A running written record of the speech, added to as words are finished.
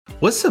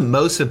What's the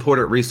most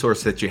important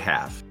resource that you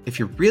have? If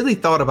you really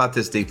thought about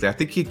this deeply, I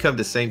think you'd come to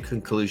the same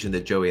conclusion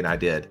that Joey and I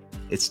did.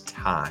 It's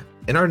time.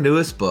 In our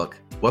newest book,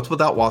 What's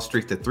Without Wall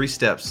Street, the 3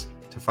 Steps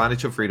to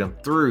Financial Freedom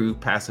Through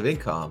Passive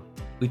Income,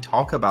 we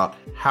talk about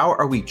how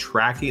are we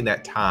tracking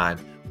that time?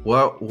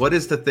 What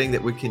is the thing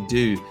that we can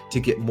do to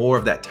get more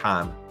of that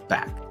time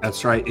back?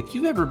 That's right. If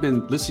you've ever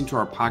been listening to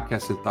our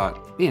podcast and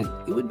thought, man,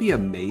 it would be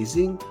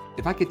amazing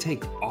if I could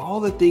take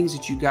all the things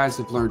that you guys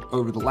have learned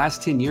over the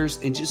last 10 years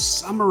and just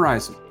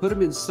summarize them, put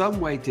them in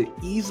some way to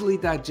easily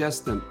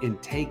digest them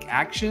and take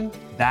action,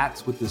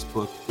 that's what this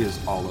book is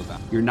all about.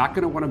 You're not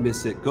going to want to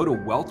miss it. Go to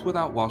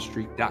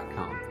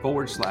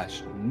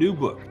wealthwithoutwallstreet.com/new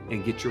book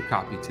and get your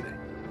copy today.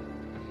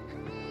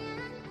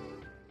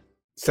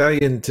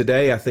 Stallion,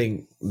 today, I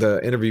think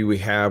the interview we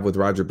have with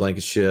Roger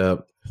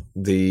Blankenship,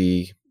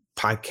 the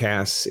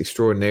podcast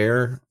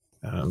extraordinaire,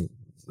 the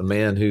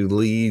man who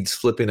leads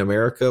Flipping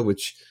America,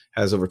 which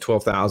has over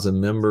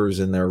 12,000 members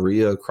in their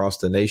RIA across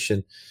the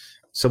nation.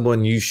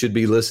 Someone you should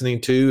be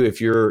listening to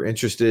if you're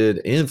interested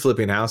in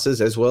flipping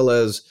houses, as well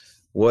as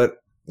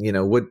what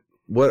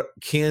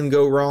can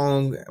go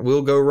wrong,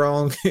 will go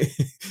wrong.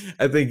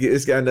 I think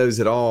this guy knows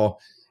it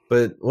all.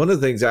 But one of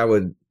the things I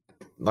would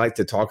like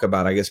to talk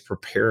about, I guess,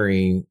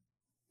 preparing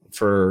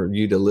for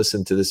you to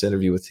listen to this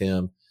interview with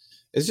him,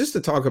 is just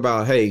to talk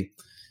about, hey,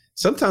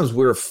 sometimes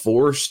we're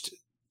forced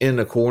in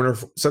a corner.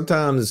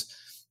 Sometimes,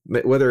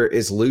 whether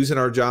it's losing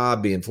our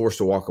job, being forced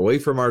to walk away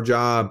from our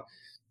job,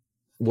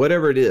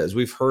 whatever it is,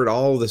 we've heard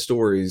all the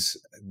stories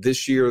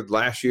this year,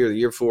 last year, the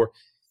year before.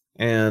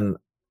 And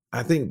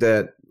I think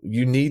that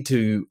you need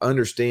to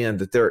understand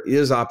that there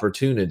is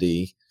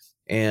opportunity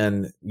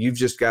and you've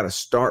just got to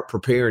start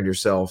preparing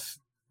yourself.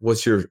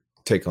 What's your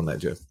take on that,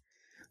 Joe?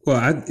 Well,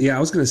 I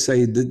was going to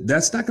say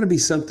that's not going to be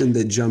something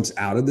that jumps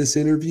out of this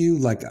interview.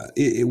 Like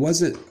it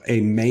wasn't a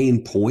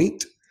main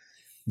point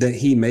that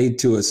he made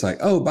to us, like,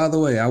 oh, by the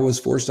way, I was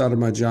forced out of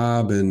my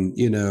job and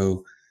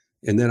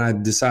then I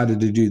decided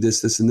to do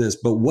this, this, and this.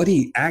 But what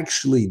he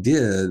actually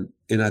did,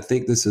 and I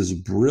think this is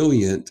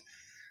brilliant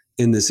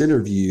in this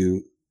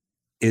interview,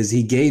 is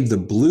he gave the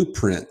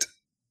blueprint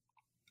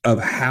of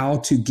how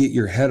to get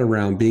your head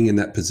around being in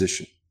that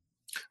position.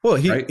 Well,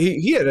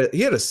 he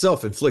had a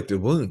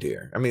self-inflicted wound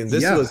here. I mean,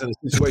 this wasn't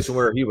a situation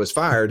where he was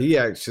fired. He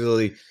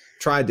actually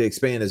tried to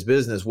expand his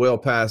business well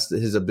past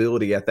his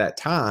ability at that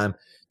time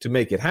to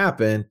make it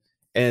happen,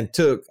 and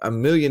took $1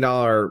 million,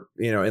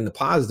 in the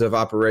positive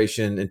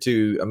operation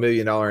into $1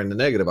 million in the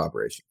negative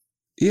operation.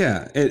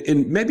 Yeah.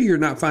 And maybe you're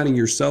not finding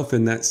yourself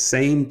in that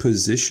same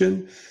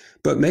position,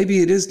 but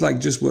maybe it is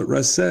like just what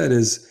Russ said,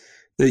 is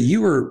that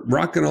you were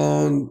rocking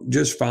on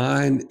just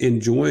fine,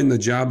 enjoying the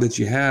job that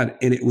you had,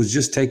 and it was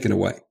just taken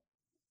away.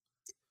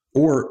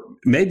 Or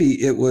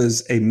maybe it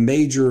was a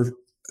major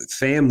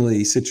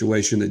family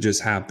situation that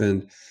just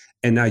happened,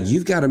 and now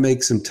you've got to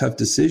make some tough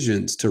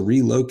decisions to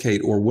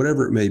relocate or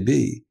whatever it may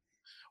be.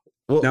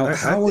 Well, now,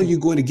 how are you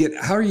going to get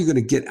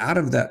out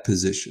of that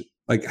position?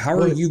 Like, how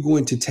are you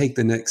going to take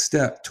the next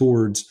step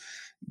towards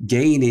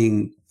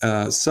gaining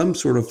some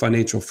sort of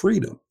financial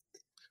freedom?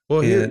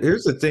 Well,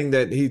 here's the thing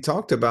that he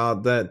talked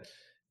about, that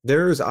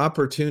there's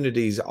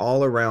opportunities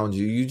all around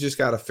you. You just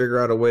got to figure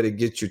out a way to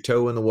get your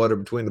toe in the water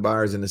between the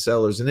buyers and the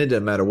sellers, and it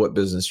doesn't matter what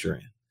business you're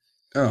in.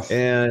 Oh.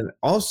 And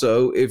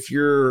also, if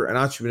you're an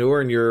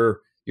entrepreneur and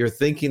you're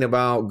thinking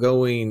about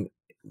going,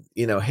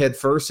 head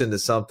first into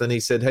something, he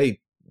said, hey,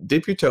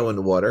 dip your toe in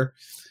the water,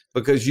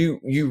 because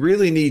you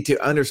really need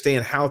to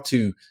understand how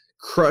to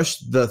crush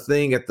the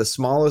thing at the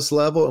smallest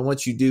level. And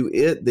once you do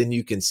it, then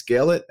you can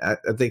scale it. I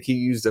think he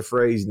used the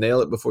phrase,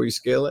 nail it before you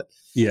scale it.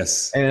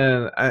 Yes.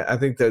 And I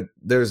think that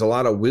there's a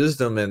lot of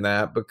wisdom in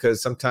that,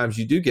 because sometimes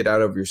you do get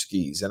out of your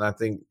skis. And I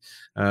think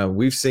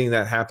we've seen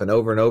that happen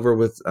over and over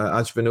with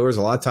entrepreneurs.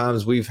 A lot of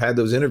times we've had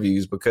those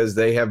interviews because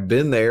they have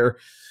been there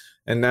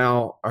and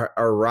now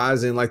are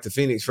rising like the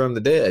phoenix from the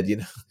dead,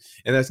 and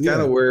that's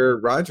kind of where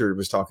Roger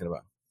was talking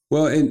about.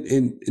 Well,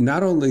 and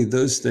not only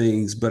those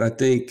things, but I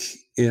think,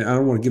 and I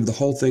don't want to give the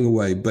whole thing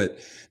away, but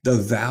the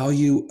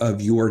value of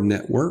your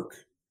network,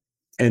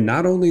 and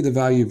not only the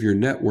value of your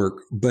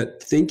network,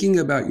 but thinking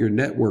about your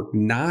network,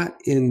 not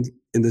in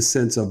the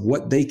sense of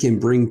what they can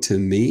bring to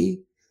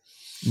me,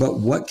 but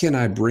what can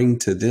I bring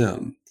to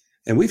them?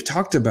 And we've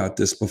talked about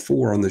this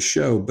before on the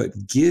show, but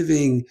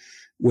giving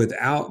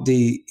without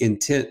the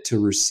intent to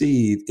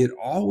receive, it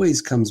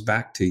always comes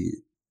back to you.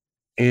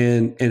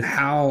 And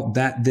how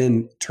that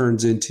then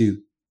turns into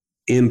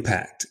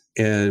impact.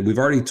 And we've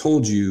already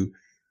told you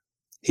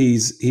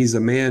he's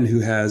a man who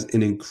has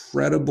an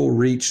incredible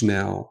reach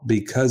now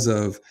because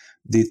of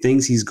the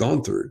things he's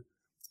gone through.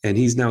 And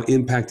he's now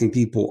impacting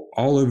people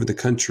all over the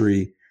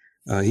country.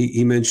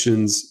 He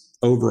mentions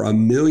over 1.5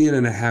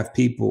 million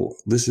people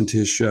listen to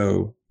his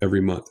show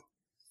every month.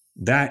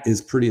 That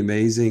is pretty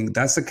amazing.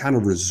 That's the kind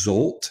of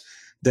result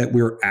that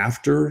we're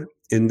after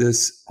on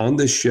this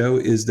show,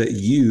 is that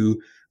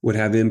you would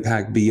have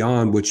impact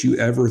beyond what you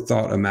ever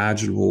thought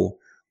imaginable.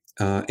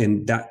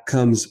 And that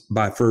comes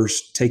by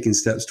first taking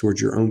steps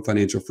towards your own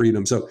financial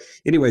freedom. So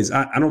anyways,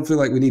 I don't feel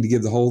like we need to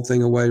give the whole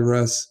thing away,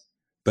 Russ.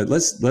 But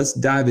let's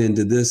dive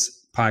into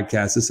this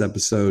podcast, this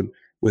episode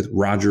with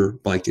Roger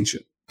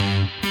Blankenship.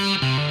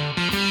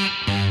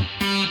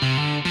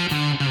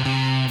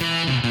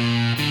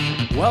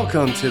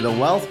 Welcome to the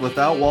Wealth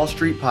Without Wall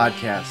Street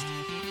podcast,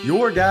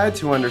 your guide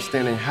to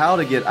understanding how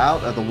to get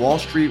out of the Wall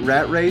Street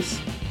rat race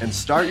and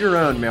start your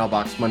own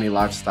mailbox money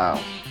lifestyle.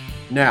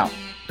 Now,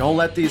 don't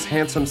let these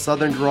handsome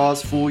Southern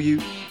draws fool you.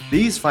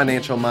 These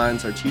financial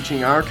minds are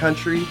teaching our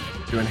country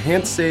to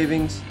enhance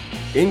savings,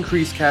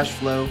 increase cash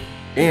flow,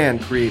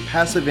 and create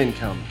passive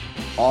income,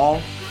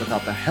 all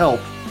without the help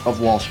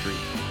of Wall Street.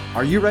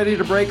 Are you ready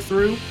to break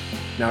through?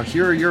 Now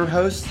here are your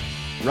hosts,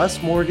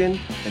 Russ Morgan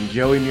and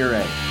Joey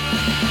Murray.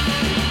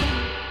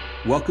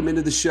 Welcome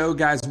into the show,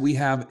 guys. We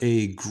have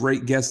a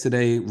great guest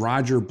today,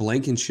 Roger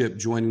Blankenship,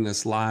 joining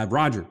us live.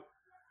 Roger,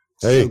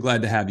 hey, so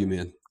glad to have you,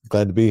 man.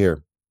 Glad to be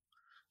here.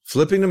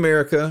 Flipping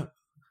America,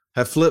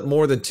 have flipped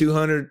more than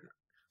 200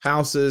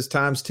 houses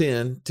times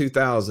 10,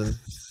 2,000.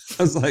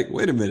 I was like,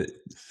 wait a minute.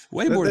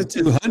 Way more than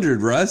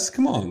 200, Russ.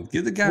 Come on,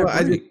 give the guy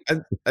a break.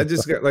 I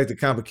just like to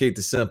complicate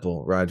the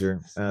simple,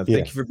 Roger. Thank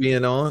you for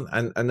being on.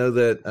 I know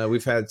that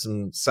we've had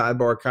some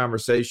sidebar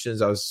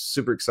conversations. I was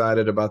super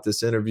excited about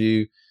this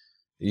interview.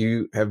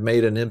 You have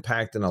made an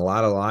impact in a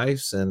lot of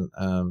lives, and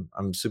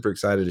I'm super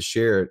excited to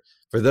share it.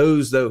 For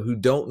those, though, who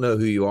don't know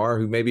who you are,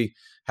 who maybe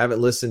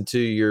haven't listened to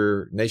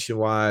your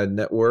nationwide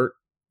network,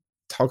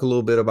 talk a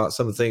little bit about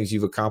some of the things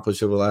you've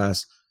accomplished over the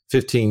last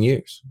 15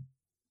 years.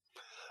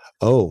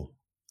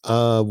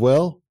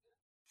 Well,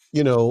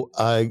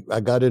 I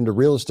got into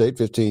real estate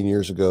 15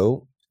 years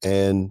ago,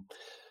 and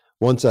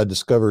once I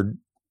discovered,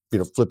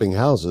 flipping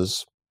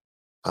houses,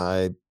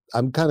 I'm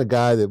kind of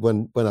guy that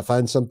when I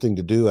find something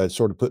to do, I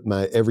sort of put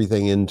my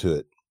everything into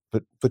it,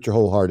 put your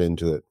whole heart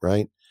into it,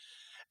 right?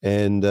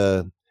 And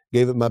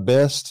gave it my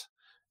best,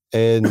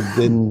 and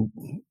then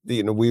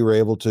we were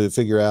able to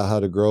figure out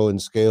how to grow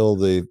and scale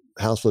the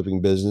house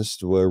flipping business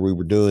to where we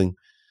were doing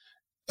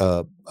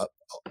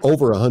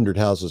over 100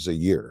 houses a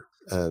year.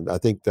 I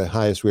think the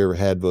highest we ever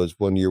had was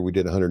one year we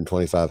did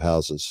 125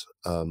 houses.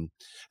 And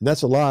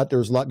that's a lot. There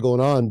was a lot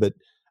going on, but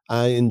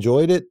I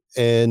enjoyed it,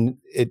 and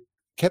it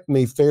kept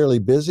me fairly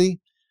busy.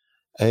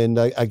 And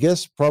I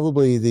guess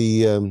probably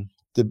the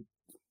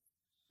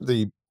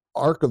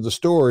arc of the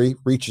story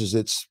reaches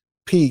its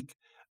peak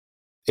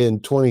in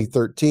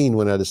 2013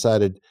 when I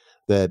decided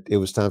that it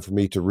was time for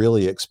me to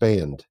really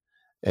expand.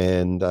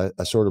 And I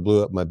sort of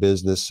blew up my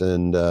business,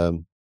 and this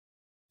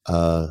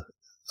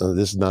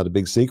is not a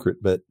big secret,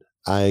 but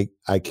I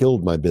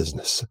killed my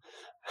business.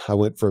 I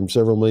went from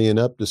several million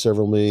up to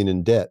several million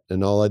in debt.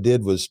 And all I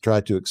did was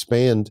try to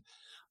expand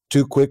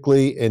too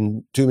quickly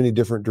in too many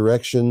different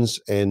directions,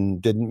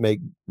 and didn't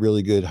make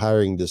really good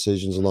hiring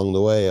decisions along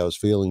the way. I was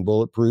feeling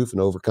bulletproof and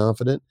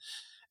overconfident,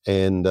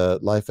 and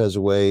life has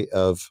a way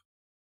of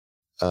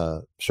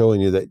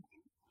showing you that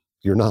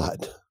you're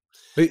not.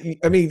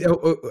 I mean,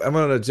 I'm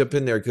going to jump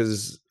in there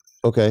because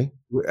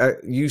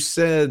you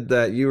said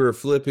that you were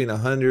flipping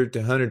 100 to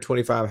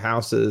 125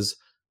 houses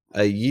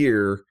a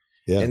year,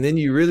 and then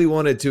you really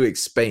wanted to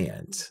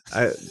expand.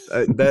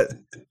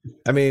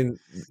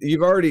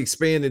 You've already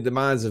expanded the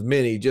minds of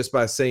many just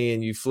by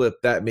saying you flip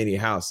that many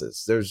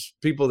houses. There's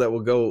people that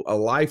will go a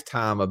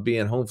lifetime of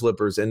being home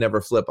flippers and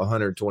never flip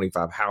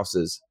 125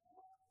 houses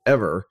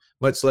ever,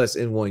 much less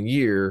in 1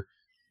 year.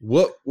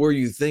 What were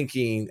you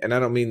thinking? And I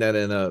don't mean that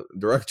in a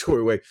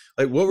derogatory way.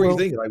 Like, what were you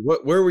thinking? Like,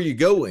 where were you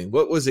going?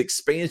 What was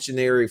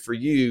expansionary for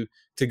you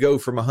to go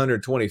from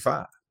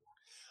 125?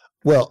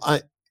 Well,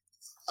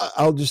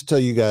 I'll just tell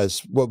you guys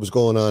what was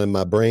going on in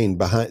my brain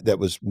behind that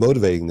was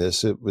motivating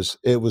this. It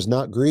was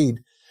not greed.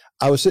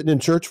 I was sitting in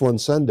church one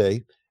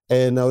Sunday,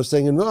 and I was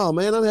thinking, oh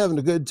man, I'm having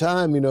a good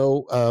time,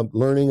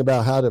 learning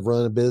about how to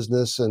run a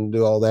business and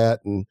do all that.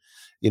 And,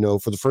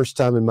 for the first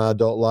time in my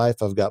adult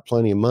life, I've got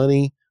plenty of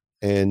money,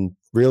 and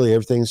really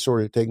everything's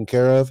sort of taken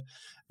care of.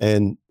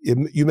 And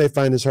you may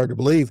find this hard to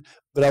believe,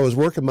 but I was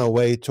working my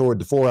way toward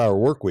the 4-hour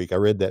work week. I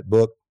read that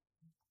book,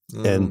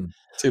 and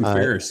Tim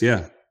Ferriss.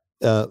 Yeah.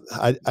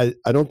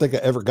 I don't think I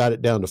ever got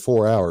it down to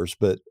 4 hours,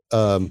 but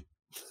I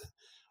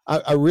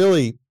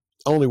really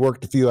only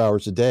worked a few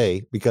hours a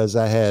day because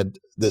I had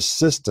this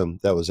system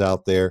that was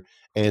out there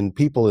and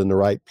people in the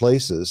right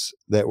places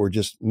that were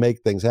just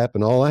make things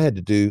happen. All I had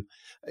to do,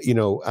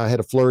 I had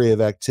a flurry of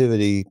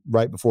activity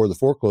right before the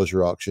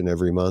foreclosure auction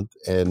every month,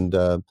 and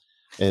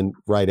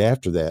right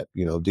after that,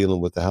 dealing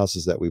with the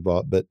houses that we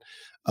bought. But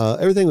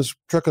everything was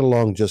trucking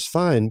along just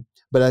fine.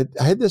 But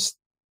I had this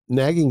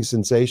nagging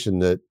sensation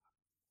that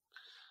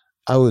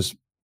I was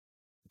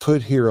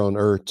put here on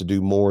earth to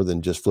do more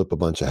than just flip a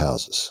bunch of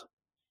houses.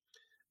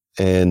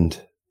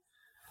 And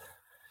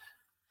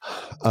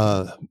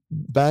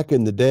back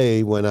in the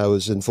day when I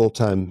was in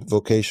full-time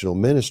vocational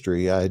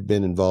ministry, I had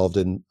been involved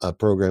in a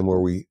program where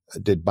we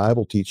did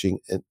Bible teaching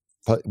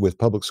with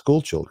public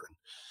school children,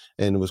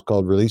 and it was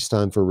called Release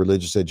Time for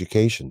Religious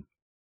Education.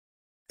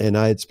 And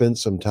I had spent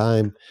some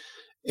time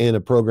in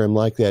a program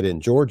like that in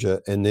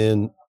Georgia, and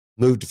then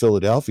moved to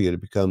Philadelphia to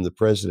become the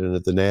president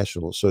of the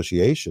National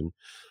Association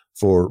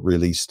for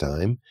release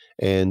time.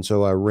 And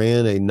so I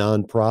ran a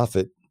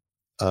nonprofit,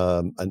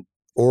 an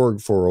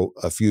org for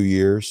a few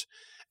years,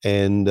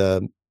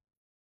 and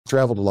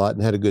traveled a lot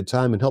and had a good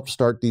time and helped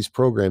start these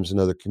programs in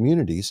other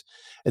communities.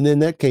 And then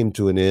that came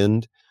to an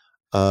end.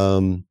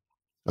 I'm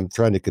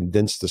trying to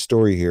condense the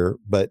story here,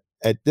 but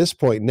at this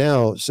point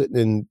now,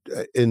 sitting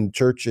in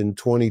church in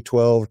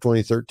 2012,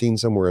 2013,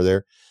 somewhere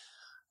there,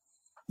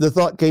 the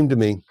thought came to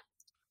me,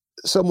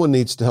 someone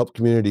needs to help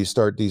communities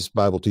start these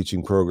Bible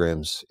teaching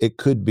programs. It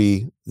could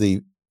be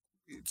the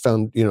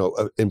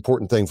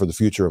important thing for the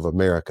future of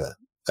America.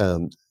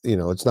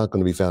 It's not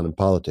going to be found in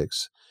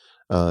politics.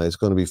 It's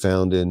going to be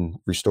found in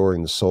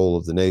restoring the soul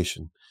of the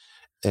nation,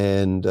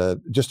 and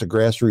just a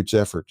grassroots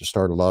effort to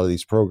start a lot of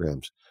these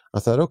programs. I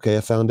thought, okay,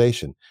 a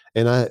foundation.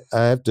 And I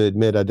have to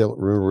admit, I don't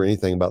remember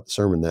anything about the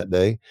sermon that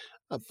day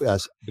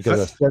because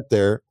I sat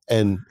there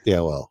and, yeah,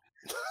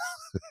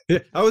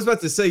 I was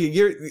about to say,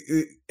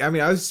 I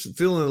was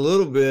feeling a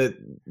little bit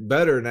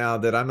better now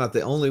that I'm not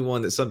the only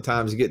one that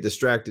sometimes get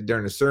distracted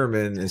during a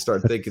sermon and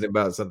start thinking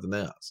about something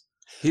else.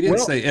 He didn't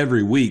say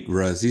every week,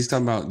 Russ. He's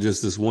talking about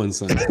just this one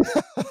Sunday.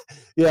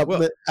 Yeah,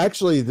 but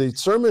actually the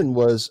sermon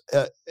was,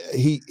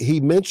 he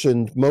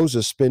mentioned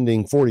Moses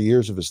spending 40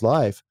 years of his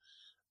life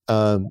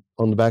on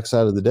the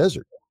backside of the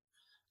desert.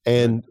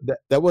 And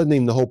that wasn't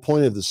even the whole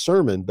point of the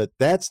sermon, but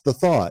that's the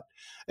thought.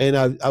 And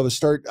I was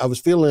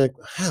feeling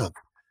like,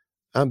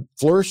 I'm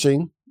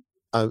flourishing.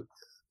 I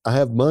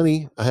have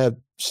money, I have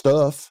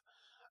stuff,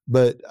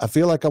 but I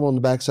feel like I'm on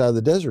the backside of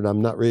the desert.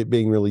 I'm not really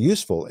being really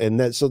useful. And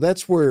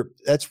that's where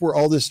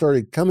all this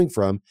started coming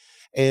from.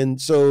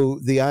 And so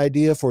the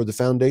idea for the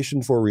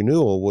Foundation for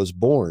Renewal was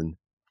born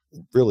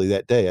really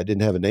that day. I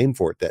didn't have a name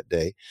for it that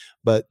day,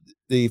 but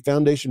the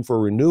Foundation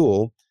for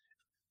Renewal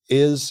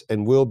is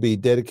and will be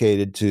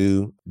dedicated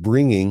to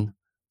bringing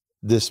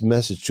this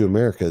message to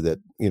America that,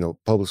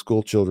 public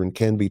school children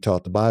can be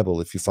taught the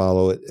Bible. If you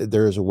follow it,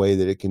 there is a way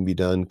that it can be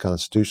done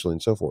constitutionally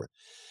and so forth.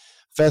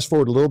 Fast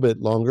forward a little bit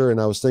longer, and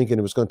I was thinking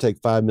it was going to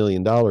take $5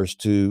 million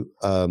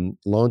to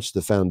launch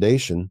the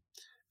foundation.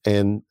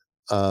 And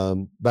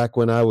back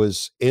when I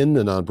was in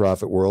the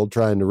nonprofit world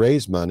trying to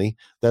raise money,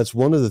 that's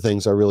one of the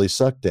things I really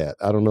sucked at.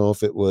 I don't know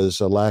if it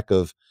was a lack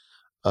of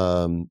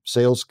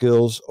sales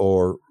skills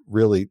or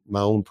really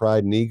my own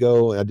pride and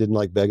ego. I didn't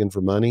like begging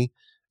for money.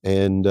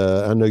 And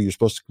I know you're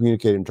supposed to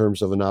communicate in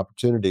terms of an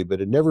opportunity,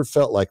 but it never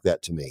felt like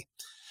that to me.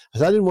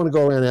 Because I didn't want to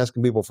go around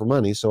asking people for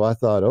money. So I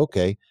thought,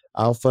 okay,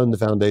 I'll fund the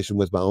foundation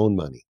with my own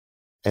money.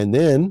 And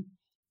then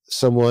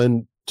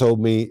someone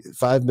told me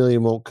 5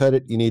 million won't cut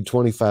it. You need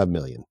 25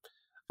 million.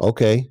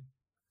 Okay.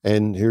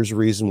 And here's the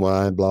reason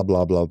why, blah,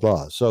 blah, blah,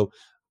 blah. So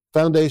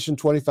foundation,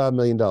 $25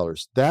 million.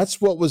 That's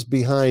what was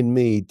behind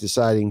me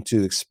deciding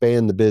to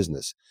expand the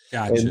business.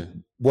 Gotcha.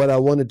 And what I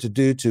wanted to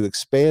do to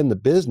expand the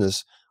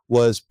business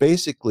was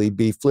basically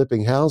be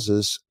flipping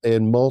houses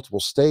in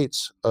multiple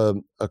states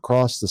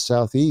across the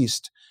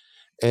Southeast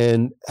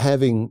and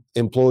having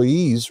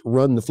employees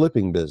run the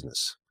flipping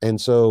business. And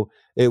so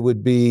it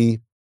would be,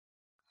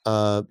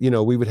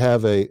 we would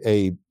have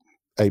a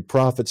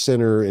profit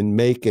center in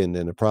Macon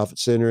and a profit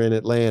center in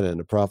Atlanta and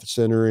a profit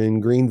center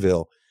in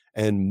Greenville.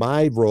 And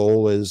my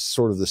role as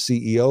sort of the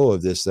CEO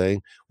of this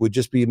thing would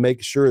just be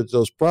making sure that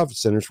those profit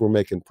centers were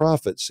making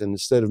profits. And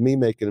instead of me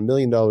making $1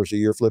 million a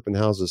year flipping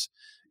houses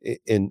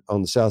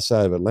on the south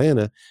side of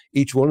Atlanta,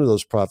 each one of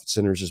those profit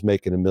centers is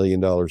making $1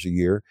 million a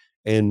year.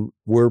 And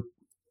we're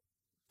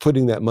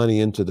putting that money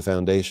into the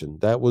foundation.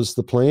 That was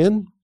the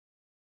plan.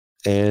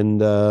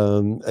 And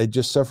I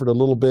just suffered a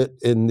little bit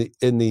in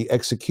the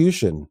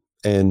execution,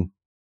 and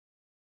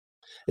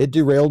it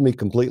derailed me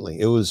completely.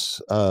 It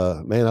was,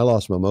 I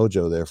lost my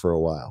mojo there for a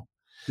while.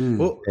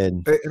 Well,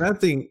 and I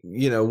think,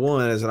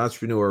 one, as an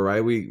entrepreneur,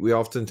 right, we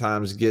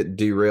oftentimes get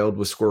derailed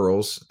with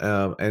squirrels,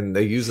 and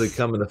they usually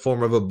come in the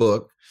form of a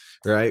book,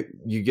 right?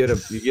 You get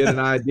an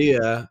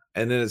idea,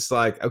 and then it's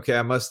like, okay,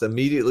 I must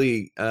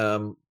immediately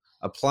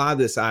apply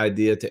this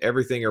idea to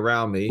everything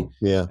around me.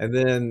 Yeah. And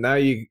then now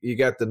you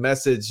got the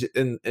message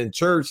in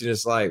church, and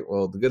it's like,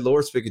 well, the good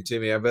Lord's speaking to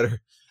me. I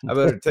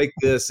better take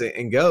this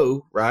and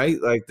go,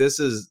 right? Like this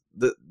is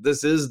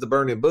the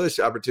burning bush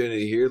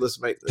opportunity here.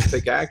 Let's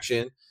take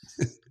action.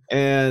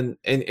 And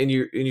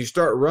you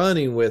start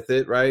running with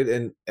it, right?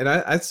 And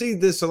I see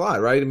this a lot,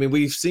 right? I mean,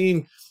 we've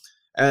seen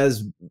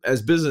as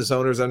business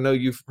owners, I know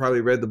you've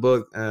probably read the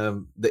book,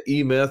 The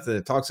E-Myth, and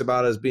it talks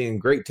about us being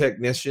great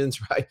technicians,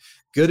 right?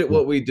 Good at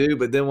what we do,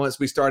 but then once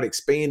we start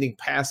expanding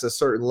past a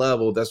certain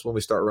level, that's when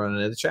we start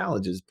running into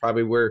challenges.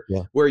 Probably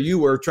where you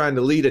were trying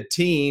to lead a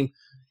team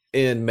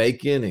in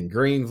Macon and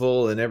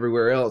Greenville and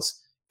everywhere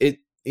else. It,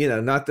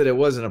 not that it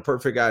wasn't a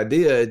perfect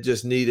idea, it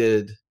just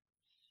needed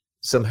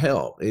some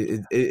help.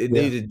 It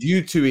needed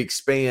you to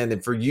expand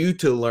and for you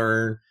to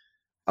learn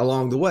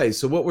along the way.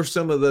 So what were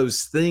some of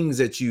those things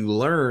that you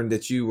learned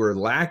that you were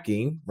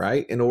lacking,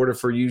 right, in order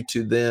for you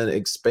to then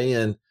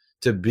expand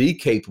to be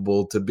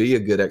capable to be a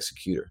good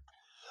executor?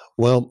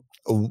 Well,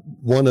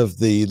 one of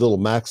the little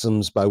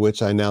maxims by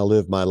which I now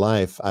live my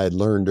life, I had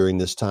learned during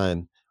this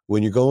time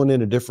when you're going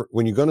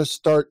when you're going to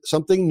start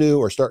something new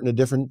or start in a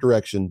different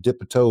direction,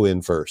 dip a toe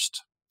in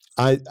first.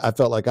 I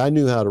felt like I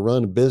knew how to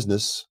run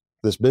this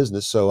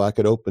business, so I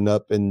could open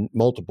up in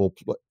multiple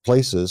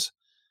places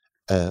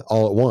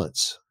all at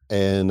once.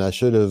 And I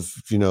should have,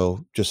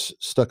 just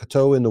stuck a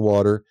toe in the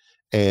water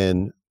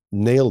and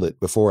nailed it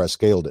before I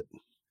scaled it.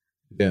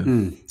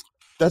 Yeah.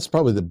 That's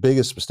probably the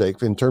biggest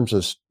mistake in terms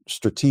of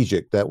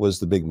strategic. That was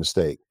the big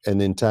mistake.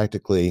 And then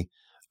tactically,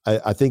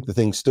 I think the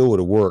thing still would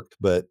have worked,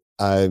 but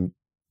I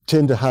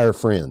tend to hire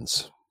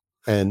friends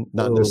and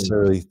not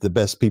necessarily the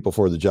best people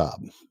for the job.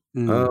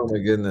 Oh my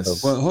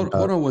goodness. Well, hold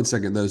on one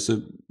second though.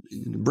 So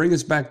bring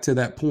us back to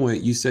that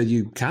point. You said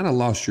you kind of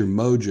lost your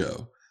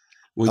mojo.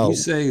 When you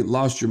say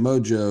lost your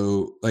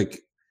mojo, like,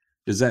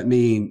 does that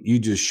mean you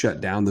just shut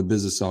down the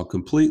business all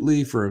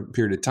completely for a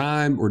period of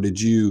time? Or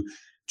did you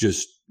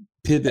just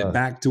pivot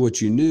back to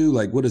what you knew?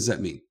 Like, what does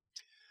that mean?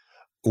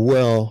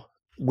 Well,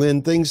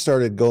 when things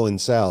started going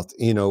south,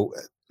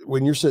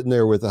 when you're sitting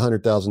there with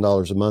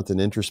 $100,000 a month in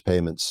interest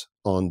payments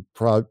on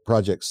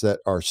projects that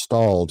are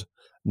stalled,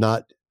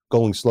 not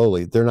going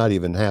slowly, they're not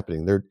even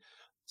happening.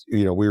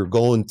 We were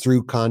going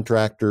through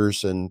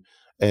contractors and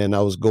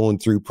I was going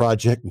through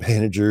project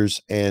managers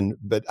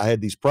but I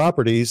had these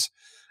properties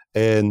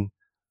and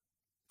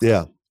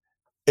it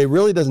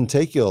really doesn't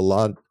take you a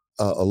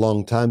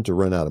long time to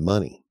run out of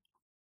money.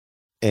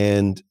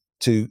 And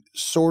to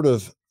sort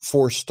of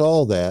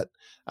forestall that,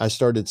 I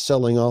started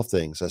selling off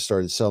things. I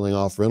started selling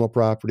off rental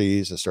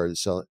properties.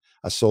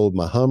 I sold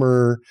my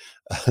Hummer.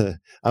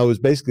 I was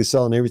basically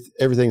selling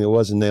everything that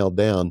wasn't nailed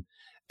down.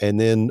 And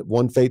then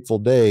one fateful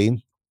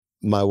day,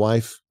 my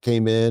wife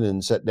came in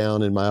and sat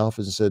down in my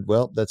office and said,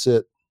 well, that's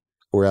it.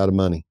 We're out of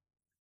money.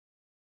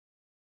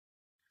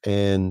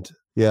 And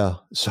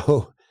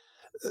so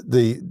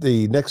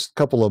the next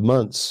couple of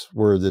months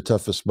were the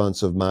toughest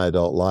months of my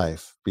adult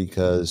life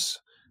because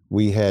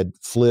we had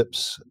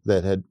flips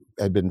that had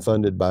been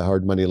funded by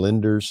hard money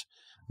lenders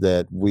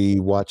that we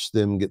watched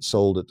them get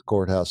sold at the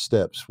courthouse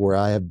steps, where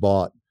I have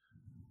bought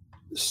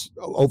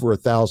over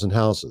 1,000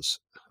 houses.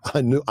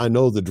 I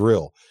know the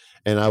drill,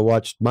 and I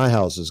watched my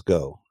houses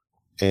go.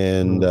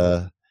 And,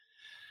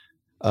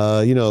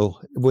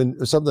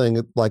 when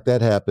something like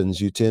that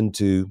happens, you tend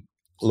to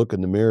look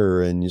in the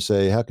mirror and you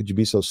say, how could you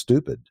be so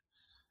stupid?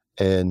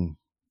 And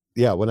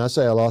when I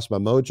say I lost my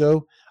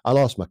mojo, I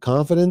lost my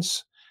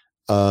confidence.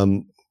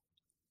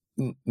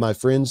 My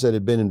friends that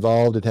had been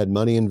involved had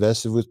money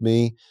invested with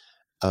me,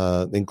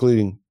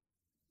 including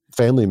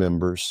family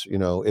members,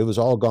 it was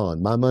all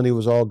gone. My money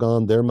was all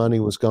gone. Their money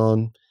was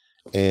gone.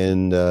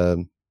 And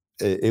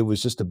it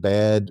was just a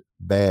bad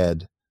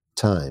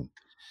time.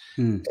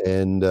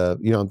 And,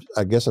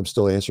 I guess I'm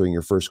still answering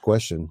your first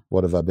question.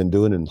 What have I been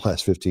doing in the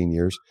last 15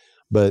 years?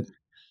 But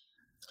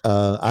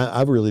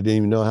I really didn't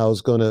even know how I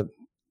was going to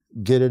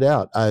get it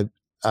out. I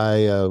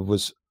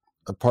was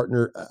a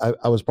partner.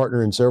 I was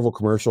partner in several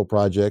commercial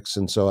projects.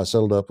 And so I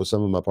settled up with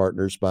some of my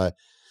partners by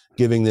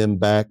giving them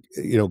back,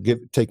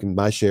 taking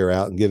my share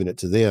out and giving it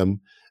to them.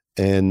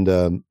 And,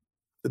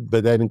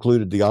 but that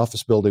included the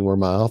office building where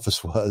my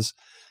office was.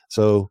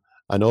 So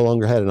I no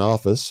longer had an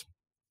office,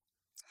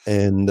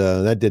 and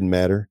that didn't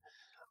matter.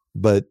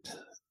 But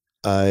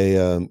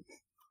I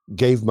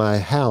gave my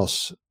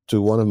house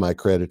to one of my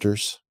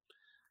creditors,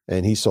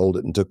 and he sold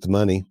it and took the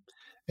money,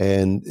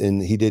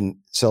 and he didn't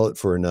sell it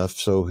for enough,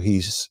 so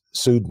he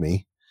sued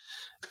me.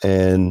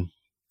 And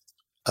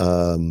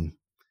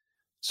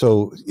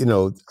so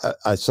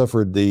I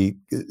suffered a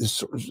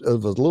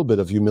little bit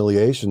of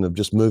humiliation of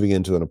just moving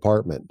into an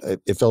apartment.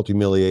 It felt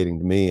humiliating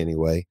to me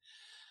anyway.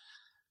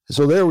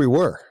 So there we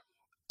were.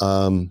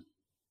 And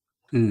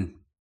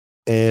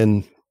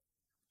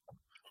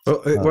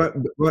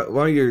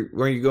while you're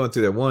going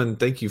through that, one,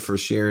 thank you for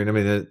sharing. I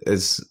mean,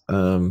 it's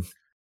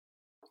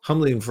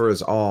humbling for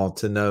us all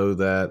to know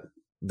that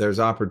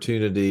there's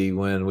opportunity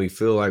when we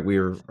feel like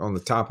we're on the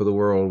top of the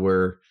world,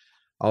 where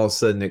all of a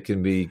sudden it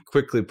can be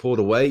quickly pulled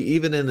away,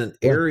 even in an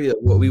area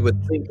what we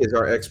would think is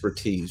our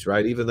expertise,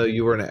 right? Even though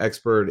you were an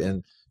expert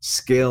in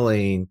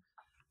scaling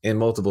in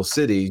multiple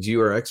cities,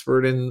 you are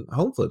expert in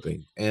home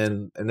flipping,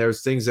 and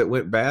there's things that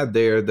went bad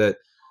there that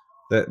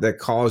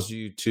caused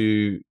you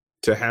to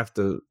have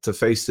to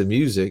face the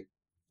music,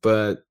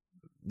 but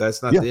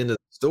that's not the end of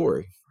the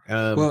story.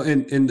 Well,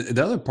 and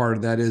the other part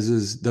of that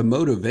is the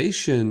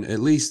motivation, at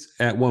least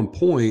at one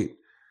point,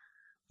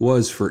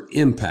 was for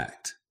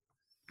impact.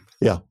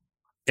 Yeah.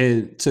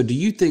 And so do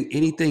you think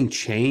anything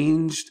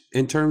changed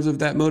in terms of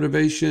that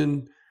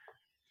motivation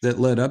that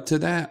led up to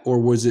that? Or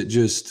was it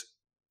just,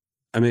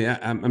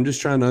 I'm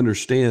just trying to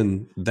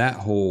understand that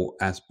whole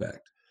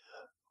aspect.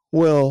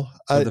 Well,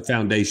 the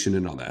foundation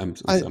and all that.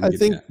 I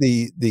think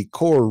the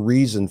core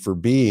reason for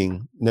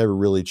being never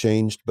really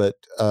changed, but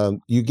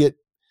you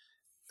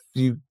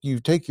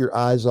take your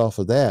eyes off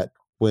of that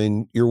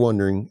when you're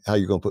wondering how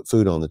you're going to put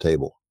food on the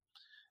table.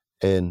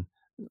 And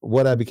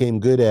what I became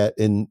good at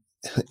in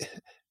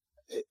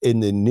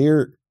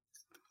the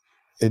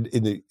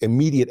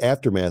immediate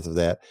aftermath of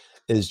that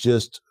is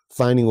just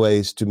finding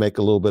ways to make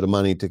a little bit of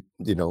money to,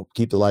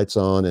 keep the lights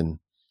on and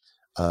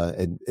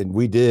And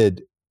we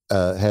did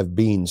have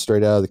beans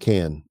straight out of the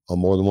can on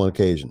more than one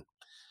occasion.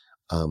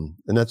 And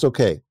that's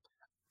okay.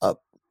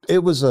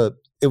 It was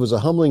a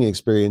humbling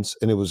experience,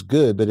 and it was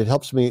good, but it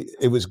helps me.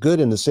 It was good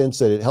in the sense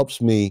that it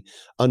helps me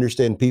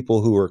understand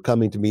people who are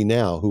coming to me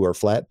now who are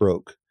flat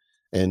broke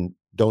and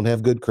don't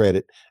have good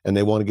credit, and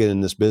they want to get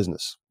in this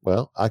business.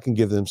 Well, I can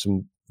give them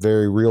some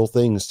very real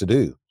things to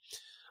do.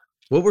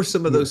 What were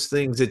some of those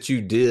things that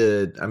you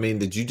did? I mean,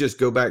 did you just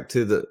go back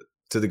to the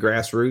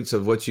grassroots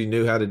of what you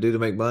knew how to do to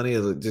make money?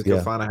 Or just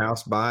go find a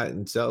house, buy it,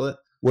 and sell it?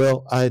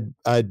 Well,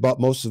 I'd bought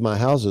most of my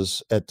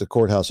houses at the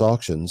courthouse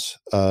auctions,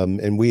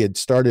 and we had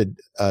started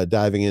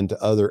diving into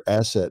other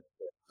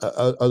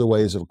other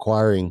ways of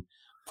acquiring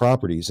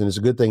properties. And it's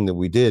a good thing that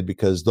we did,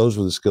 because those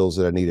were the skills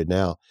that I needed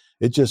now.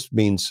 It just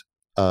means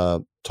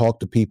talk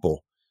to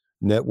people,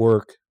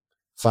 network,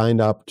 find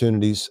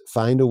opportunities,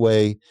 find a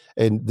way.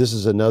 And this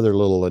is another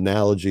little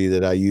analogy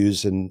that I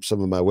use in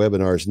some of my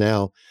webinars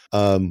now.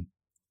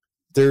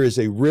 There is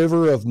a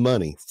river of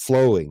money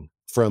flowing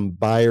from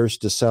buyers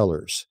to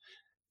sellers.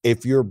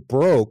 If you're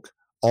broke,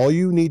 all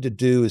you need to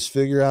do is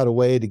figure out a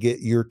way to get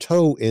your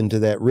toe into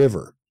that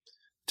river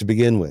to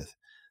begin with.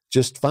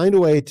 Just find a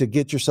way to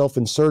get yourself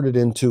inserted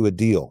into a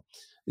deal.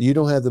 You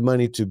don't have the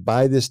money to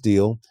buy this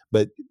deal,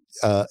 but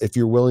if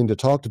you're willing to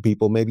talk to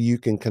people, maybe you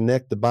can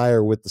connect the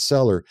buyer with the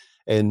seller,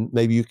 and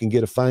maybe you can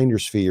get a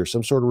finder's fee or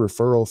some sort of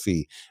referral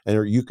fee,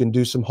 or you can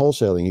do some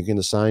wholesaling. You can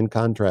assign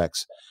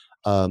contracts,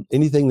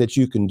 anything that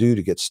you can do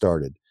to get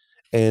started.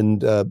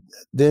 And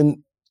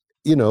then,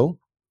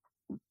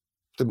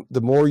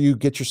 the more you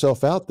get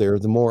yourself out there,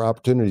 the more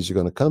opportunities are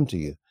going to come to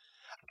you.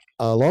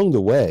 Along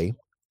the way,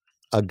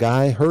 a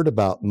guy heard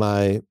about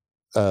my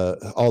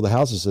all the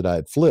houses that I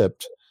had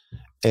flipped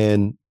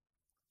and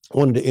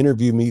wanted to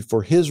interview me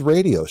for his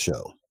radio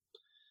show.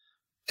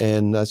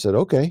 And I said,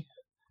 okay.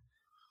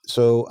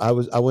 So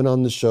I went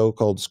on the show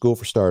called School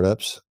for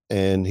Startups,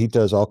 and he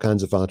does all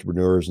kinds of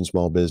entrepreneurs and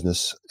small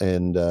business.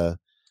 And I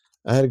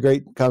had a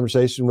great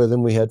conversation with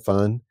him. We had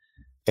fun.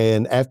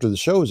 And after the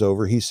show was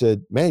over, he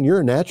said, "Man,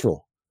 you're a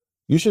natural.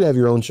 You should have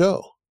your own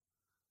show."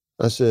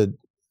 I said,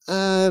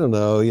 "I don't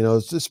know.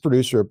 This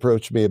producer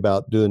approached me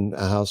about doing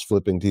a house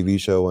flipping TV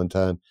show one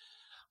time.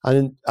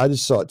 I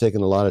just saw it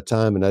taking a lot of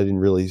time, and I didn't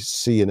really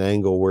see an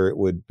angle where it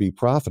would be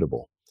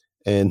profitable."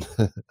 And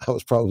I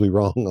was probably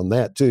wrong on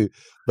that too.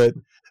 But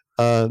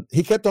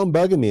he kept on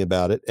bugging me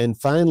about it, and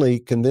finally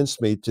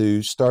convinced me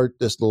to start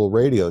this little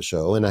radio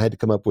show. And I had to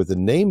come up with a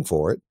name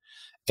for it.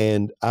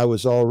 And I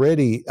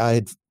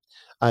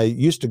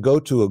used to go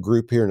to a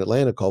group here in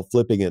Atlanta called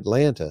Flipping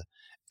Atlanta.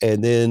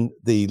 And then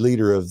the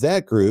leader of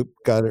that group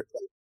got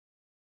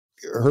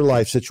her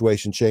life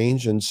situation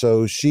changed. And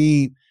so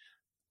she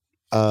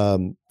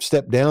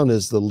stepped down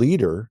as the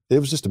leader. It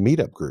was just a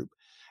meetup group.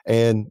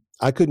 And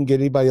I couldn't get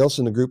anybody else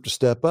in the group to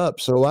step up.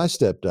 So I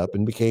stepped up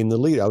and became the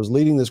leader. I was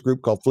leading this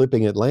group called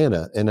Flipping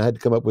Atlanta, and I had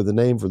to come up with a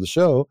name for the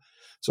show.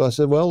 So I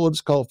said, well, we'll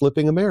just call it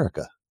Flipping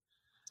America.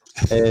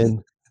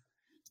 And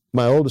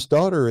my oldest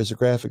daughter is a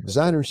graphic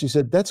designer. She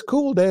said, "That's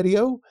cool,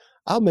 Daddy-O.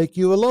 I'll make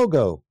you a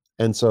logo."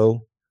 And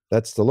so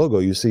that's the logo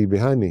you see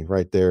behind me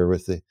right there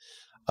with the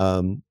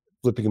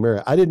Flipping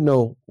America. I didn't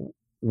know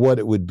what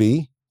it would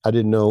be. I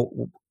didn't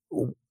know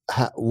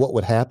what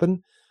would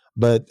happen.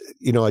 But,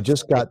 I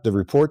just got the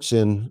reports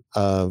in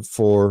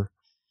for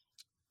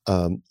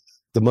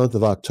the month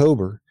of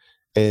October,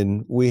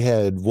 and we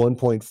had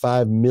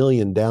 1.5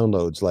 million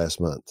downloads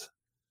last month.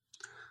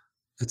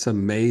 That's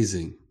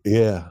amazing.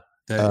 Yeah.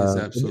 That is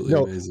absolutely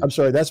amazing. I'm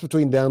sorry. That's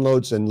between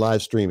downloads and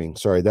live streaming.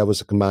 Sorry, that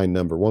was a combined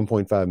number,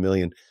 1.5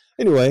 million.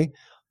 Anyway,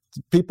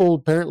 people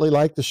apparently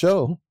like the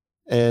show,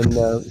 and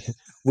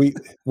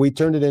we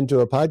turned it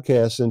into a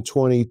podcast in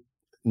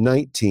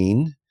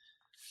 2019,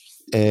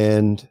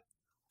 and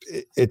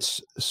it's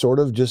sort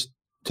of just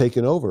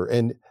taken over.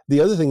 And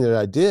the other thing that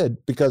I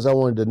did, because I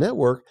wanted to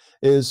network,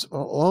 is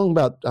along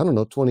about,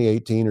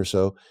 2018 or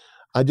so,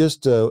 I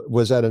just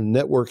was at a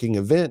networking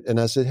event, and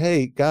I said,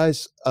 "Hey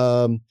guys,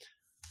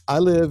 I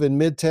live in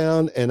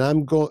Midtown, and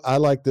I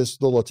like this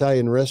little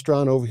Italian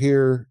restaurant over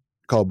here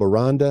called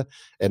Baranda,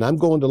 and I'm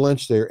going to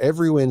lunch there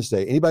every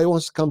Wednesday. Anybody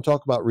wants to come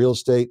talk about real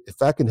estate?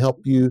 If I can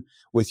help you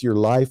with your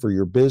life or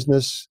your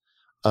business,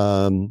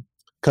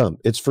 come.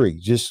 It's free.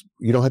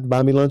 You don't have to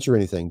buy me lunch or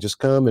anything. Just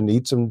come and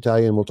eat some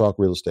Italian, and we'll talk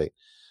real estate."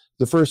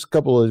 The first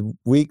couple of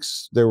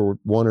weeks, there were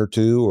one or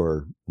two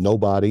or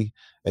nobody,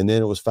 and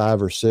then it was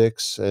 5 or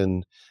 6.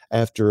 And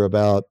after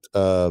about,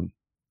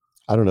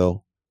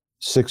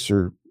 6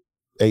 or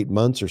 8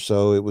 months or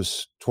so, it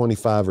was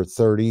 25 or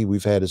 30.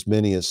 We've had as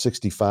many as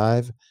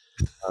 65.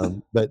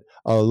 But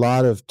a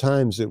lot of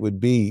times it would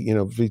be,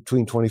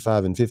 between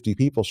 25 and 50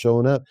 people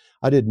showing up.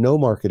 I did no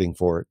marketing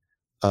for it.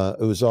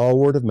 It was all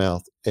word of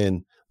mouth.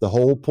 And the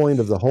whole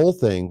point of the whole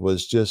thing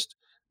was just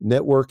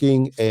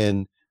networking.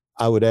 And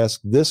I would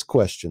ask this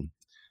question.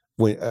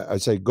 When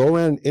I'd say, go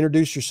around and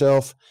introduce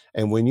yourself.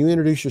 And when you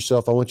introduce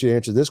yourself, I want you to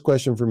answer this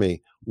question for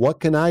me. What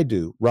can I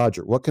do,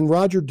 Roger? What can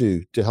Roger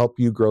do to help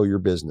you grow your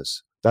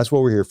business? That's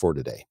what we're here for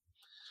today.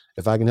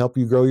 If I can help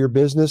you grow your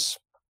business,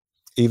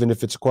 even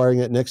if it's acquiring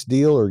that next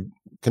deal or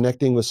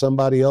connecting with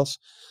somebody else,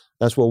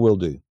 that's what we'll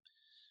do.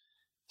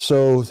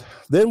 So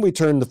then we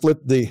turned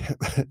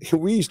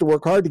we used to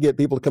work hard to get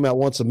people to come out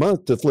once a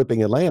month to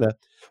Flipping Atlanta.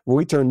 Well,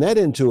 we turned that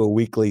into a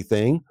weekly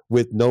thing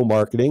with no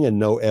marketing and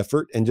no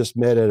effort, and just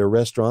met at a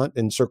restaurant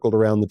and circled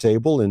around the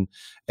table and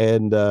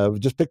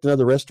just picked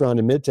another restaurant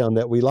in Midtown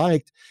that we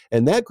liked.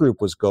 And that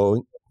group was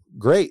going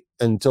great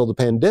until the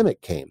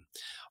pandemic came.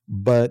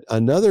 But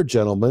another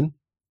gentleman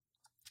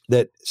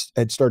that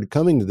had started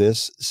coming to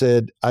this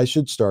said, I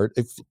should start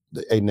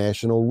a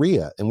national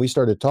RIA. And we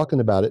started talking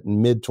about it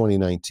in mid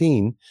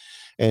 2019,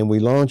 and we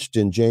launched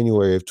in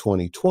January of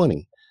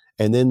 2020.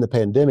 And then the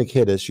pandemic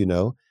hit us,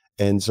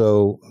 and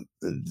so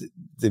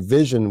the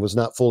vision was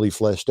not fully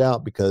fleshed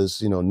out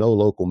because, no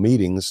local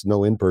meetings,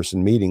 no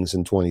in-person meetings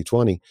in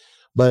 2020.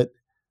 But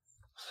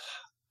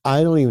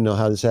I don't even know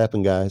how this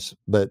happened, guys,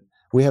 but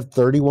we have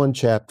 31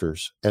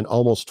 chapters and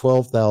almost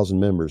 12,000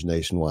 members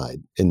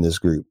nationwide in this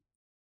group.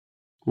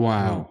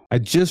 Wow. I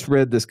just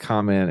read this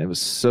comment. It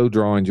was so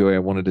drawing joy. I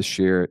wanted to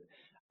share it.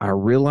 I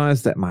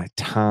realized that my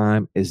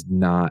time is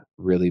not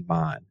really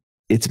mine.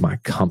 It's my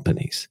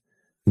company's.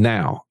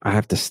 Now I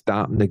have to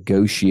stop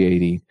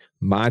negotiating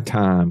my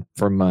time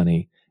for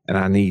money, and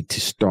I need to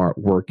start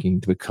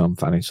working to become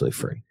financially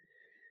free.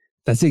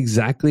 That's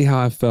exactly how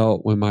I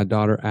felt when my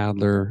daughter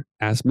Adler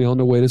asked me on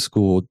the way to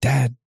school,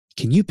 Dad,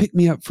 can you pick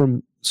me up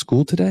from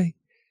school today?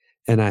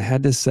 And I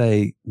had to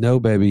say, no,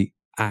 baby,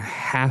 I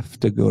have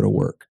to go to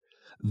work.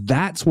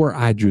 That's where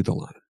I drew the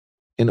line.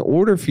 In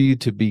order for you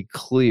to be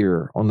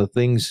clear on the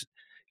things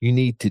you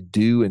need to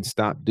do and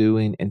stop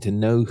doing, and to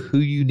know who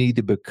you need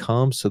to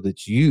become so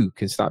that you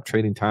can stop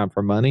trading time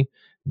for money,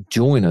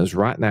 join us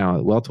right now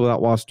at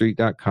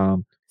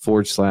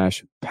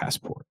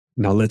wealthwithoutwallstreet.com/passport.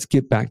 Now let's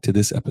get back to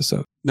this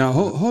episode. Now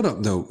hold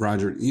up though,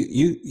 Roger.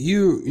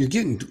 You're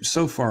getting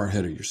so far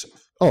ahead of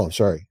yourself. Oh, I'm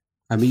sorry.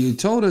 I mean, you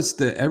told us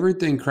that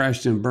everything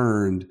crashed and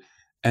burned,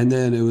 and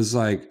then it was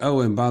like,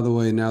 oh, and by the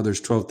way, now there's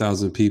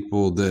 12,000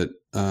 people that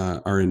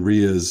are in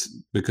RIAs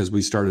because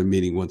we started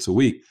meeting once a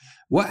week.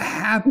 What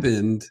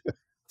happened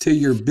to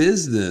your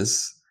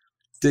business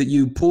that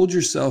you pulled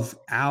yourself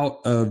out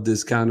of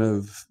this kind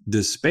of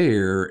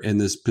despair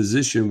and this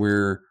position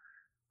where,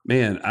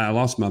 man, I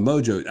lost my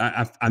mojo?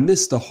 I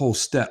missed the whole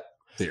step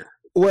there.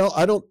 Well,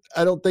 I don't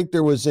think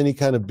there was any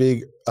kind of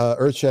big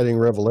earth-shattering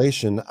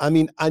revelation. I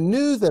mean, I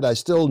knew that I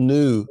still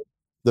knew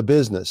the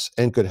business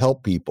and could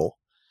help people.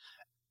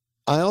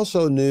 I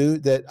also knew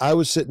that I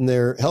was sitting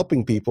there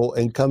helping people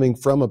and coming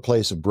from a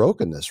place of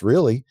brokenness,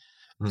 really.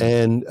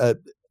 Mm-hmm.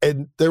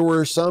 And there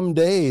were some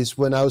days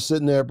when I was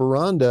sitting there at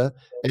Veranda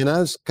and I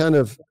was kind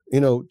of,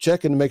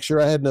 checking to make sure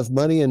I had enough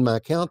money in my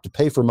account to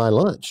pay for my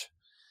lunch.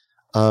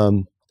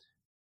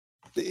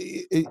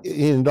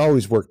 It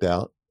always worked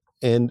out.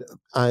 And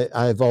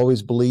I've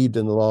always believed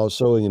in the law of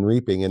sowing and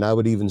reaping. And I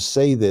would even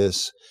say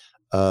this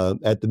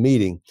at the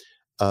meeting.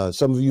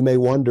 Some of you may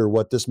wonder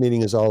what this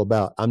meeting is all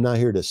about. I'm not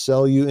here to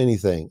sell you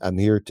anything. I'm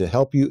here to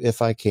help you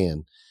if I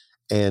can.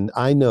 And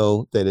I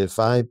know that if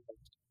I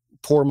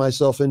pour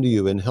myself into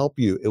you and help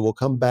you, it will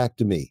come back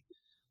to me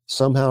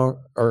somehow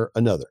or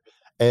another.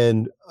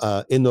 And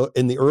in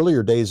the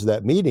earlier days of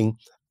that meeting,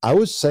 I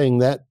was saying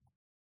that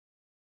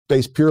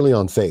based purely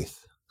on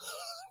faith.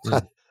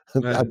 I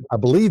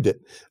believed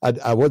it.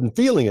 I wasn't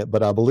feeling it,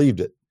 but I believed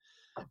it.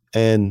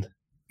 And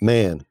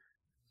man,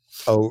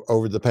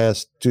 over the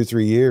past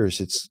 2-3 years,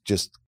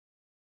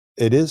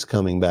 it is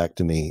coming back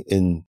to me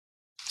in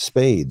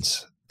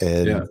spades.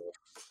 And yeah.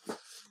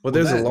 Well,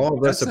 there's a law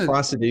of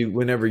reciprocity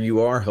whenever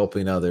you are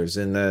helping others,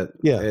 and that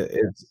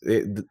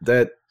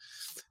that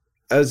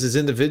as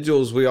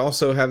individuals, we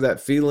also have that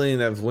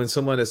feeling of when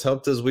someone has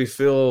helped us, we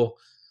feel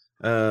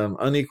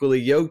unequally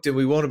yoked, and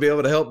we want to be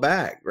able to help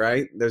back.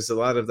 Right? There's a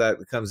lot of that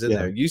comes in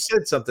there. You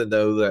said something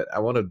though that I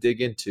want to dig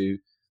into.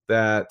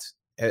 That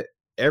at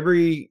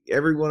every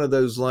one of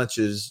those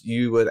lunches,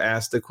 you would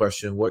ask the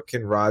question, "What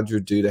can Roger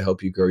do to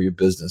help you grow your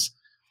business?"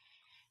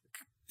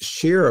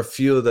 Share a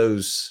few of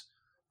those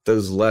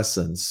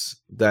lessons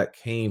that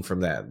came from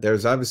that.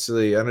 There's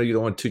obviously, I know you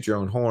don't want to toot your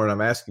own horn. I'm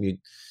asking you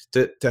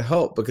to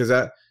help, because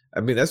I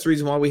mean, that's the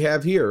reason why we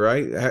have here,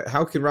 right?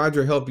 How can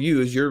Roger help you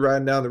as you're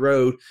riding down the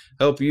road,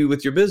 help you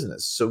with your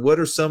business? So what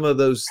are some of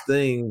those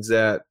things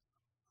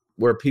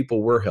where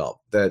people were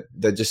helped that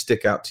just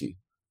stick out to you?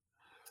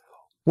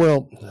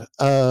 Well,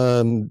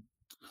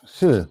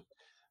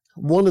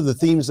 one of the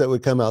themes that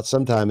would come out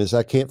sometime is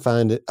I can't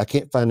find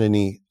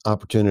any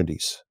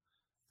opportunities.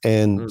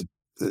 And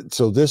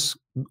so this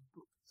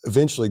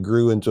eventually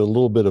grew into a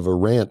little bit of a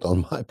rant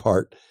on my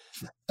part.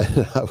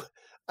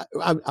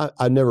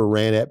 I never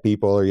ran at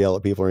people or yell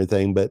at people or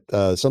anything, but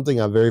something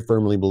I very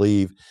firmly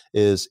believe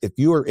is if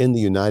you are in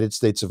the United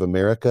States of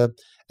America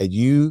and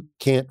you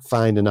can't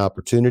find an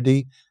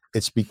opportunity,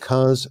 it's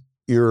because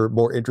you're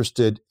more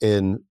interested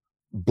in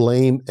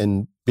blame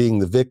and being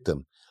the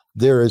victim.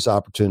 There is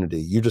opportunity.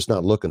 You're just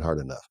not looking hard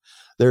enough.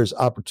 There's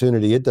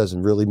opportunity. It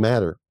doesn't really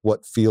matter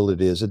what field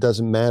it is. It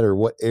doesn't matter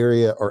what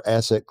area or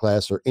asset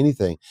class or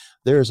anything.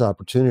 There's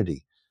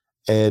opportunity.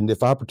 And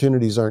if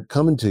opportunities aren't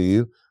coming to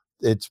you,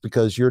 it's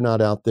because you're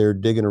not out there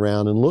digging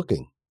around and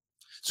looking.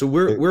 So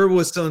where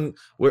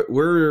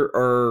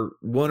are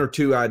one or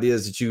two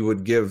ideas that you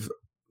would give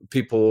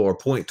people or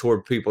point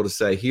toward people to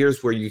say,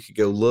 here's where you could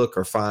go look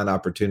or find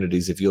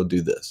opportunities if you'll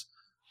do this?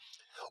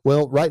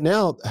 Well, right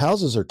now,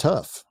 houses are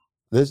tough.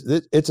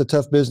 It's a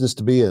tough business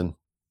to be in.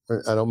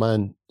 I don't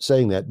mind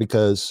saying that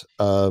because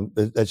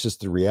that's just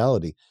the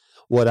reality.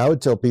 What I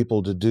would tell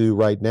people to do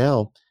right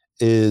now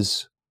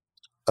is,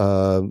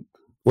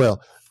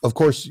 well, of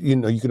course,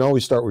 you can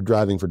always start with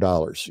driving for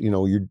dollars.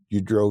 You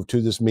drove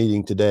to this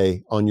meeting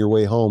today. On your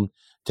way home,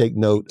 take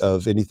note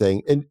of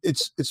anything. And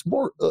it's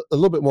more a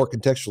little bit more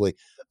contextually.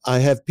 I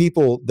have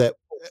people that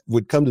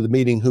would come to the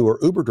meeting who are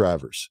Uber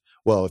drivers.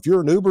 Well, if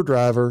you're an Uber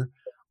driver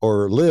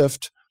or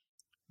Lyft,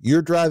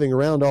 you're driving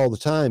around all the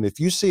time. If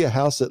you see a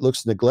house that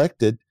looks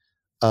neglected,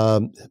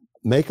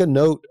 make a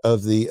note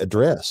of the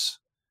address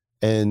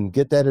and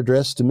get that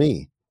address to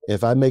me.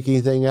 If I make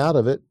anything out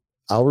of it,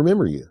 I'll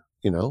remember you.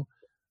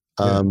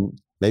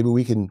 Maybe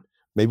we can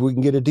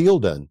get a deal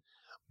done.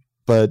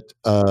 But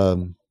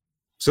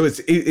so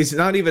it's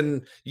not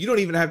even, you don't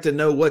even have to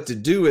know what to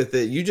do with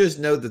it. You just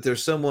know that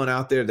there's someone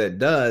out there that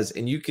does,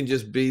 and you can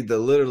just be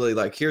literally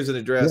like, here's an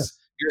address,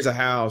 here's a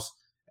house,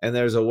 and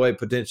there's a way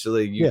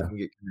potentially you can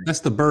get connected.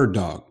 That's the bird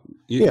dog.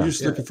 You're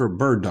just looking for a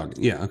bird dog.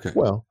 Yeah. Okay.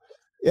 Well,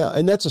 yeah.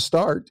 And that's a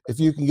start. If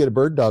you can get a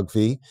bird dog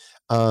fee,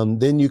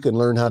 then you can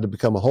learn how to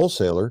become a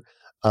wholesaler.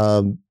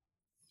 And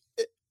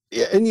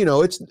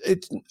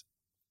it's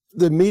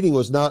the meeting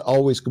was not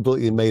always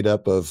completely made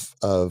up of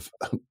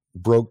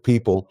broke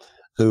people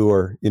who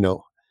are,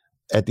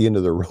 at the end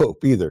of the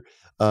rope either.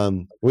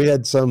 We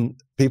had some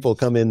people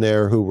come in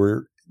there who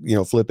were,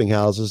 flipping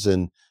houses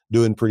and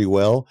doing pretty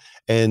well.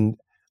 And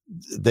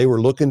they were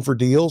looking for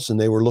deals,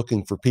 and they were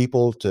looking for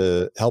people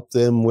to help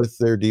them with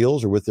their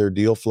deals or with their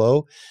deal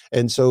flow.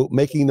 And so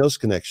making those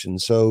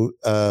connections. So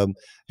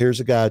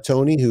here's a guy,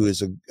 Tony, who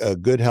is a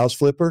good house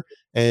flipper,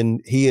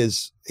 and he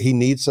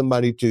needs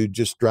somebody to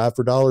just drive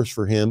for dollars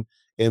for him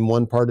in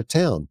one part of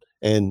town.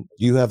 And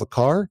you have a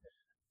car,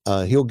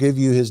 he'll give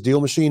you his Deal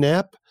Machine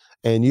app,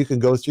 and you can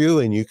go through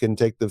and you can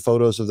take the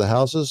photos of the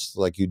houses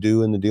like you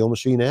do in the Deal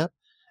Machine app.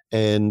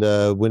 And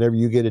whenever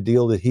you get a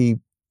deal that he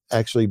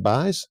actually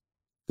buys,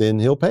 then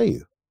he'll pay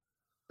you.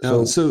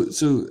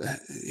 So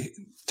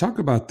talk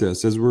about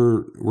this as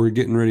we're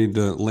getting ready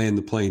to land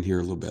the plane here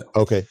a little bit.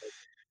 Okay.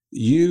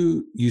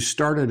 You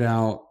started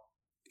out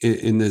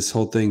in this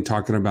whole thing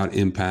talking about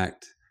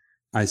impact.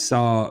 I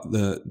saw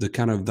the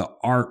kind of the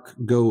arc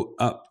go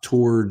up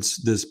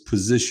towards this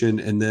position,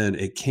 and then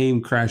it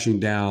came crashing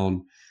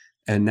down,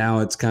 and now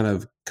it's kind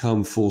of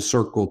come full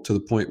circle to the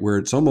point where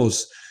it's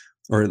almost,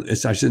 I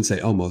shouldn't say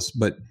almost,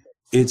 but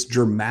it's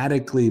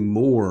dramatically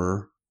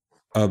more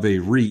of a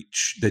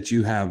reach that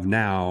you have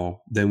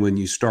now than when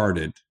you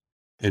started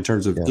in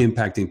terms of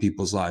impacting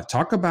people's lives.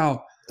 Talk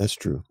about, that's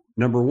true.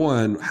 Number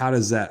one, how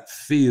does that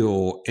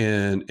feel,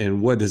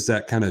 and what does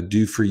that kind of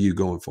do for you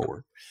going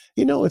forward?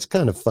 It's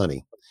kind of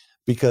funny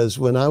because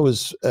when I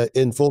was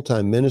in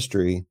full-time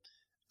ministry,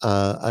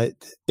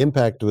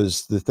 impact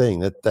was the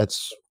thing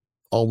that's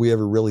all we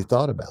ever really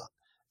thought about.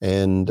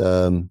 And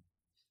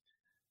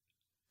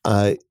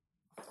I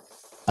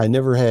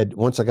never had,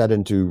 once I got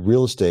into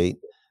real estate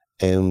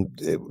and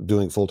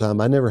doing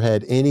full-time, I never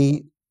had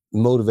any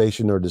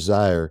motivation or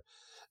desire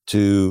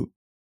to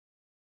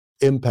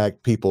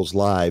impact people's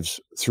lives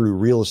through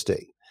real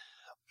estate.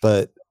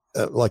 But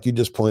like you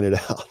just pointed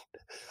out,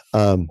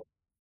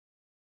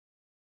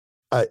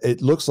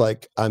 it looks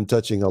like I'm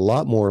touching a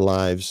lot more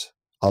lives,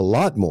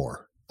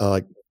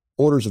 like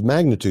orders of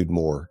magnitude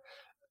more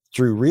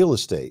through real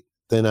estate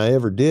than I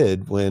ever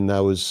did when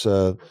I was,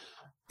 in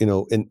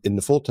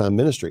the full-time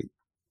ministry.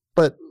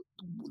 But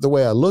the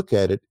way I look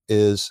at it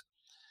is,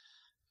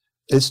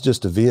 it's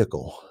just a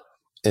vehicle.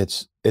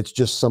 It's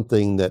just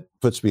something that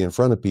puts me in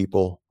front of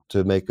people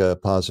to make a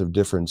positive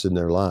difference in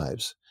their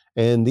lives.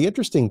 And the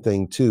interesting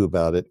thing too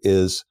about it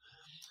is,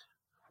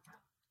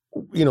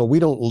 we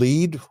don't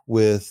lead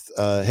with,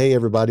 hey,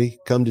 everybody,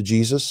 come to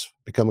Jesus,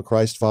 become a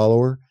Christ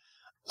follower.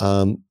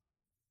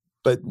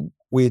 But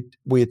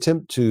we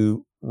attempt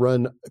to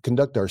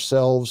conduct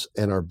ourselves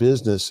and our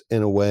business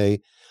in a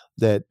way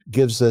that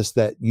gives us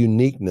that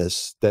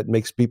uniqueness that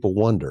makes people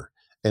wonder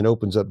and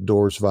opens up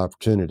doors of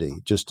opportunity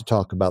just to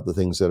talk about the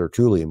things that are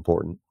truly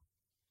important.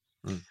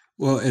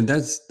 Well, and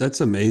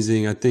that's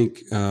amazing. I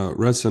think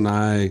Russ and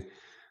I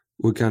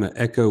would kind of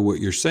echo what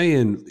you're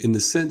saying in the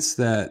sense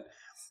that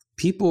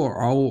people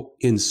are all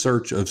in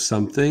search of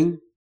something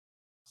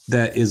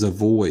that is a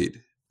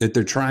void that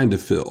they're trying to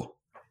fill.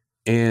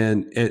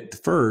 And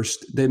at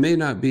first, they may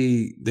not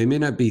be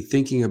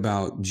thinking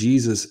about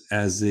Jesus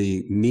as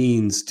the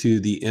means to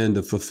the end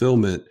of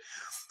fulfillment,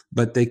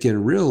 but they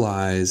can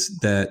realize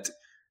that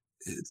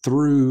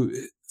through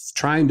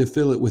trying to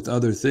fill it with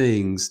other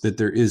things, that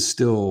there is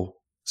still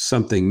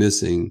something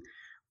missing.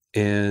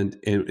 And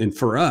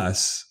for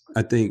us,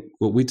 I think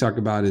what we talk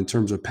about in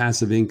terms of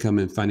passive income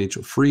and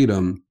financial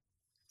freedom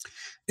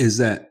is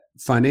that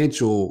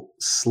financial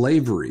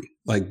slavery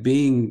like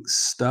being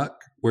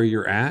stuck where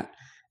you're at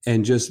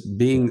and just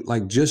being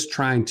like, just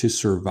trying to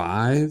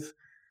survive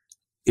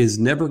is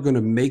never going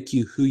to make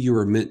you who you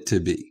were meant to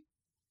be.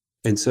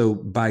 And so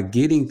by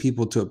getting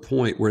people to a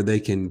point where they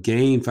can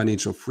gain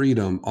financial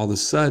freedom, all of a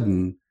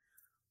sudden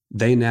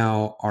they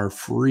now are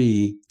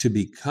free to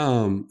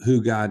become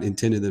who God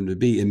intended them to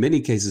be. In many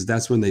cases,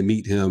 that's when they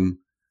meet him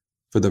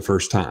for the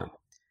first time.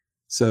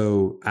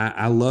 So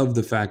I love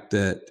the fact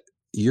that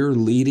you're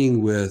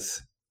leading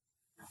with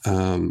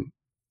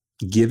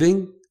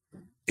giving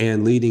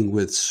and leading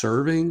with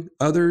serving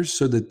others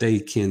so that they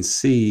can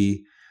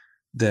see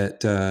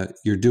that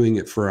you're doing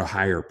it for a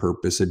higher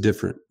purpose, a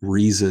different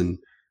reason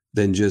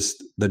than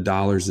just the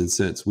dollars and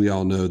cents. We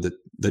all know that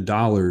the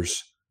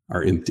dollars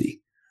are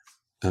empty.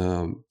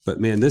 But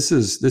man, this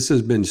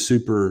has been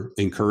super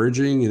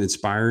encouraging and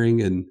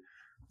inspiring, and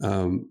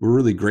we're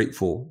really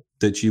grateful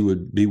that you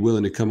would be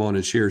willing to come on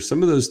and share.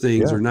 Some of those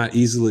things are not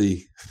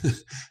easily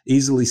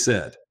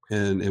said,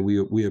 and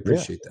we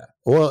appreciate that.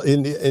 Well,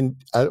 and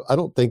I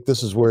don't think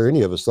this is where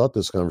any of us thought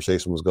this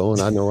conversation was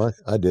going. I know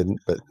I didn't,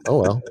 but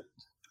oh well.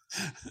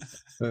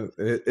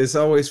 It's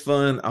always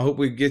fun. I hope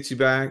we get you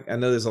back. I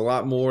know there's a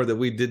lot more that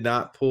we did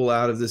not pull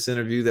out of this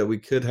interview that we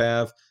could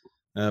have.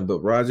 But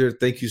Roger,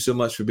 thank you so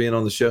much for being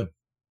on the show.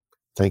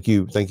 Thank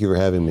you. Thank you for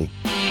having me.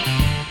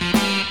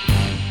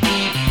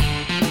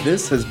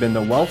 This has been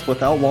the Wealth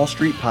Without Wall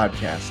Street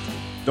podcast.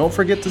 Don't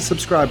forget to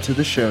subscribe to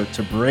the show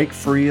to break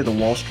free of the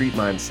Wall Street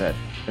mindset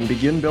and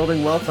begin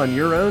building wealth on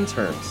your own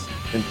terms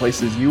in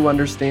places you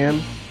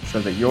understand so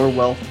that your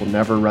wealth will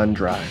never run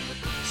dry.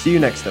 See you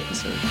next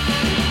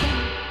episode.